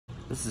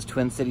This is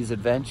Twin Cities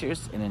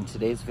Adventures, and in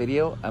today's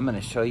video, I'm going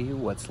to show you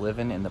what's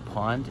living in the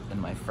pond in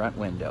my front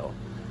window.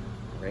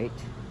 Right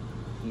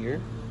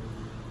here,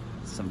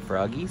 some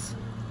froggies.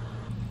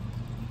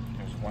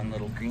 There's one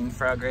little green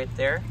frog right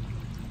there.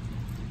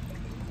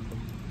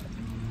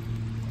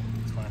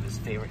 It's one of his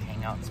favorite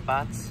hangout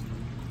spots.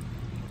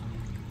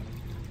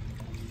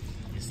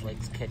 He just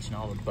likes catching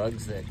all the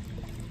bugs that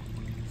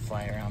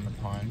fly around the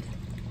pond.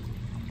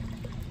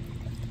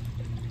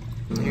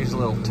 Here's a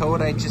little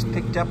toad I just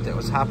picked up that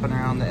was hopping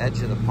around the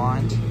edge of the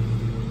pond.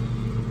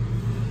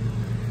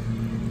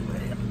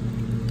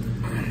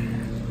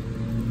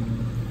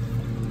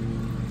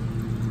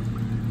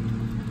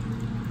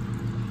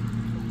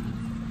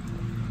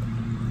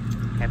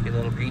 Happy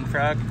little green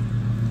frog.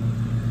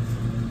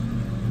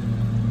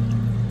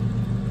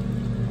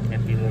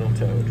 Happy little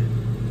toad.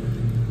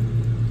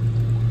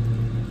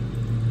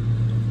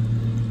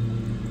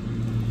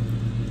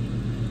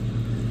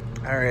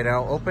 All right,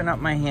 I'll open up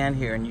my hand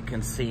here and you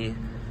can see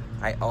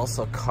I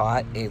also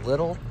caught a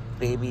little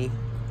baby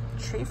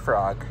tree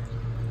frog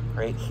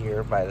right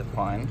here by the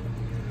pond.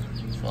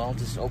 So I'll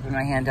just open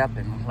my hand up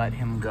and let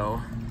him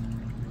go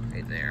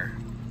right there.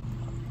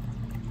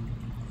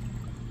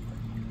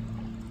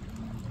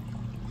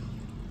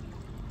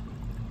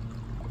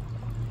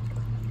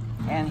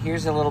 And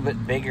here's a little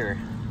bit bigger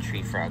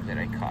tree frog that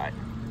I caught.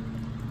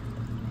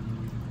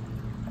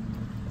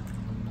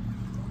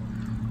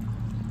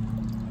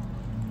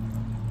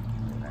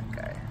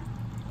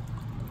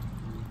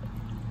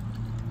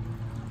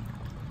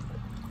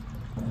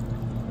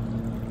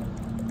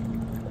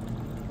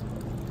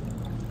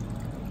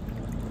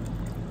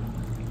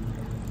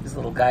 These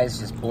little guys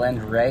just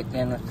blend right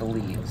in with the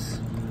leaves.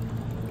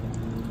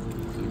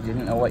 If you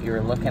didn't know what you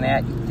were looking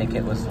at, you'd think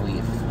it was a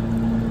leaf.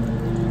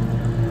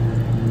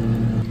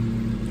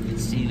 You can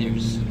see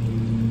there's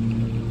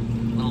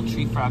a little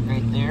tree frog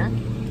right there,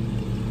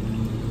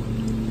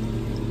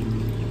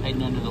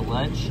 hiding under the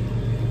ledge,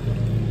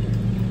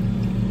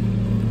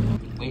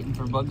 waiting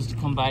for bugs to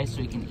come by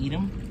so he can eat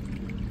them.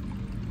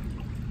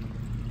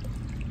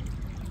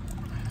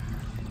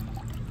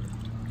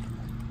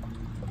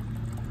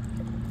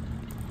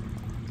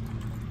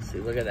 See,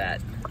 look at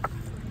that.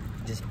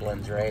 Just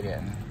blends right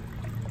in.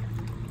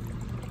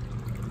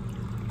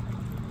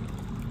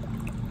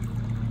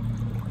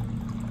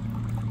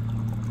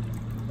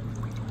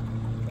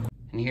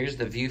 And here's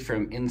the view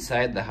from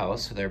inside the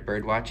house with our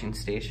bird watching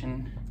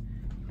station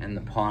and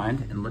the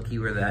pond. And looky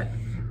where that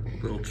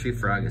little tree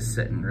frog is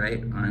sitting,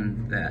 right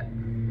on that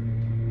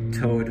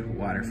toad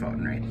water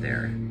fountain right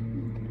there.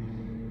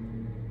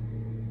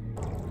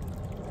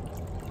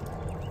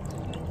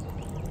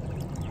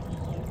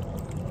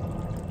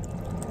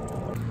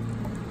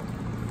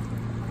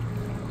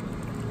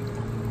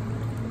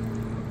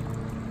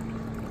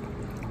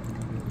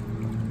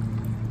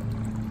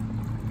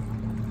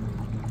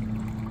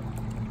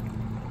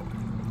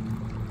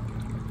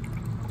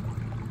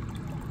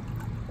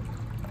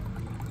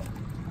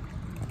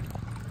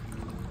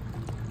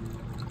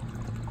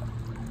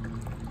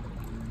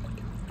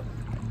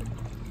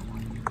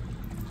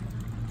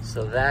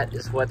 So that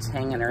is what's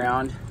hanging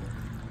around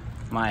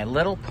my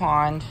little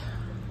pond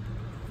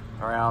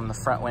around the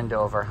front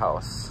window of our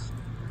house.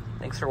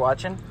 Thanks for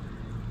watching.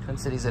 Twin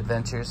Cities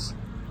Adventures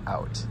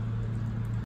out.